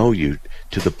gotten to know you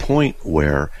to the point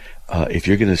where if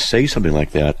you're going to say something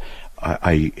like that,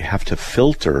 I have to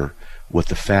filter what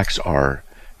the facts are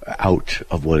out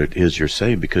of what it is you're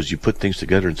saying, because you put things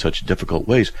together in such difficult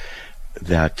ways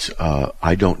that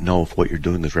I don't know if what you're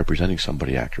doing is representing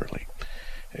somebody accurately.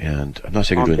 And I'm not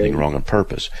saying you're doing anything wrong on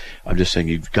purpose. I'm just saying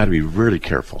you've got to be really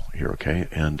careful here, okay?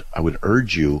 And I would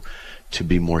urge you to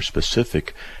be more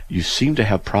specific. You seem to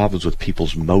have problems with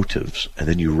people's motives, and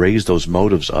then you raise those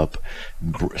motives up,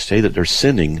 say that they're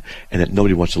sinning, and that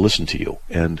nobody wants to listen to you.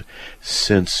 And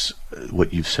since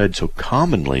what you've said so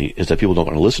commonly is that people don't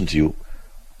want to listen to you,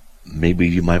 maybe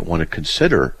you might want to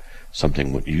consider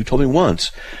something. You told me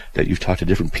once that you've talked to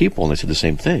different people and they said the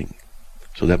same thing.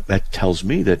 So that tells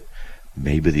me that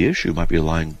maybe the issue might be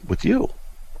lying with you.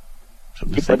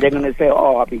 But they're going to say,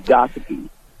 oh, I'll be gossiping.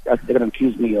 They're going to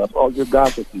accuse me of, oh, you're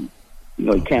gossiping.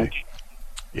 You can't.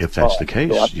 If that's the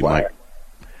case, so you might.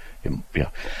 Yeah.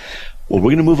 Well,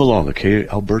 we're going to move along, okay,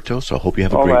 Alberto? So I hope you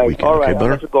have a great weekend. All right, okay,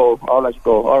 brother? I'll let you go. I'll let you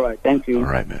go. All right, thank you. All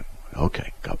right, man.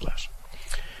 Okay, God bless.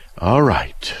 All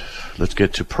right, let's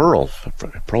get to Pearl.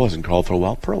 Pearl hasn't called for a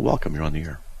while. Pearl, welcome. You're on the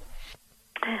air.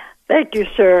 Thank you,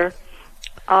 sir.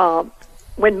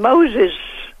 When Moses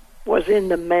was in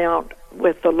the mount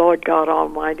with the Lord God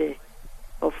Almighty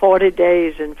for 40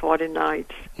 days and 40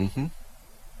 nights,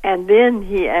 and then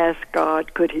he asked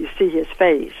God, could he see his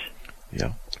face?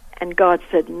 Yeah. And God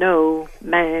said, no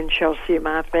man shall see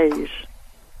my face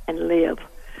and live.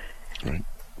 Right.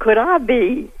 Could I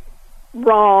be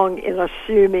wrong in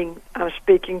assuming, I'm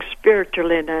speaking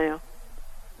spiritually now,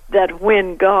 that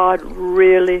when God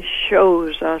really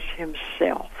shows us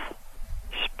himself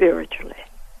spiritually,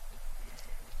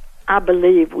 I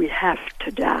believe we have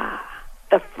to die.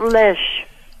 The flesh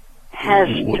has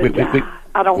to die.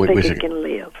 I don't think it can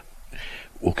live.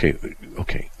 Okay.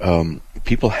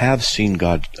 People have seen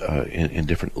God in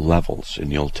different levels in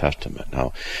the Old Testament.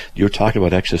 Now, you're talking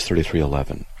about Exodus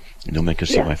 33:11. No man can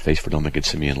see my face, for no man can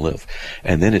see me and live.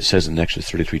 And then it says in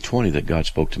Exodus 33:20 that God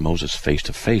spoke to Moses face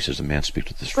to face as a man speaks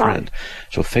with his friend.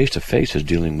 So face to face is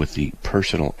dealing with the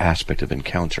personal aspect of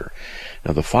encounter.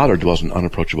 Now the Father dwells in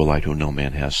unapproachable light, whom no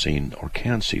man has seen or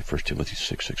can see. 1 Timothy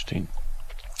 6:16.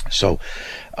 So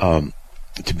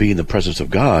to be in the presence of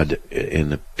God in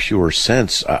the pure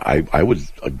sense, I would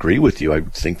agree with you. I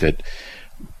would think that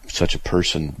such a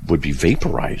person would be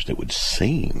vaporized, it would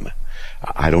seem.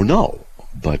 I don't know.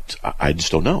 But I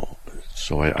just don't know.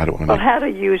 So I don't want to. Well, how do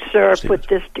you, sir, put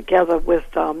this together with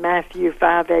Matthew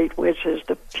 5:8, which is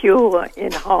the pure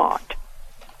in heart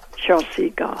shall see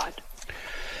God?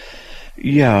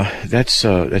 Yeah, that's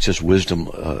just wisdom,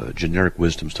 generic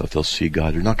wisdom stuff. They'll see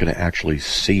God. They're not going to actually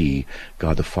see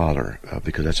God the Father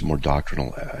because that's a more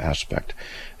doctrinal aspect,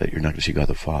 that you're not going to see God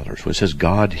the Father. So it says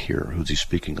God here, who's he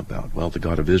speaking about? Well, the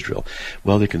God of Israel.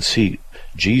 Well, they can see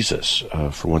Jesus,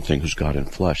 for one thing, who's God in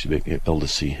flesh. They'll be able to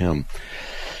see him,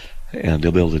 and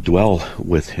they'll be able to dwell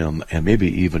with him, and maybe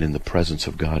even in the presence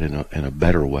of God in a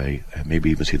better way, and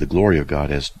maybe even see the glory of God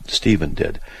as Stephen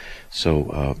did.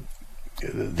 So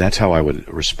that's how I would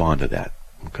respond to that.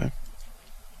 Okay.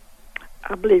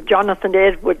 I believe Jonathan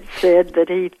Edwards said that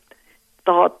he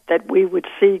thought that we would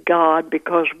see God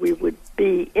because we would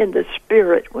be in the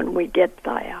Spirit when we get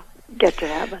there, get to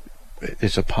heaven.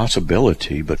 It's a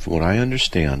possibility, but from what I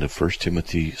understand of 1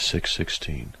 Timothy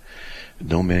 6:16,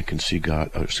 no man can see God.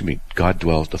 God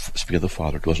dwells, speaking of the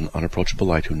Father, dwells in unapproachable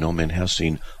light, who no man has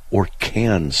seen or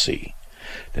can see.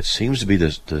 That seems to be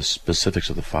the specifics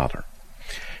of the Father.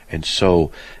 And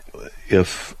so,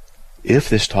 if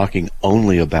this talking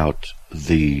only about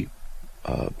the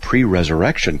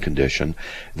pre-resurrection condition,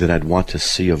 then I'd want to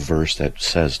see a verse that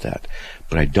says that.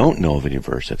 But I don't know of any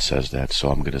verse that says that,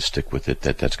 so I'm going to stick with it,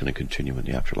 that's going to continue in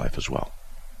the afterlife as well.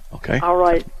 Okay? All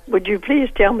right. Would you please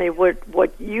tell me what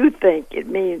you think it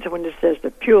means when it says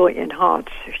the pure in heart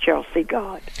shall see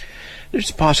God?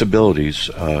 There's possibilities.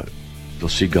 They'll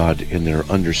see God in their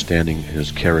understanding, in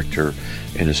his character,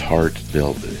 in his heart.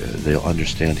 They'll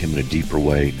understand him in a deeper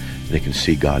way. They can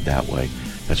see God that way.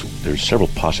 There's several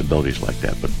possibilities like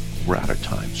that, but we're out of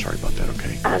time. Sorry about that,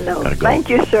 okay? I know. Gotta go. Thank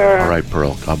you, sir. All right,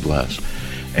 Pearl. God bless.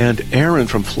 And Aaron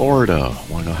from Florida,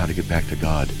 want to know how to get back to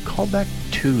God? Call back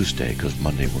Tuesday, because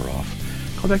Monday we're off.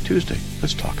 Call back Tuesday.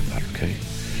 Let's talk about it, okay?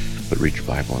 But read your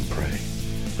Bible and pray.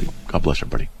 God bless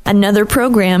everybody. Another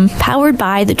program powered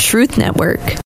by the Truth Network.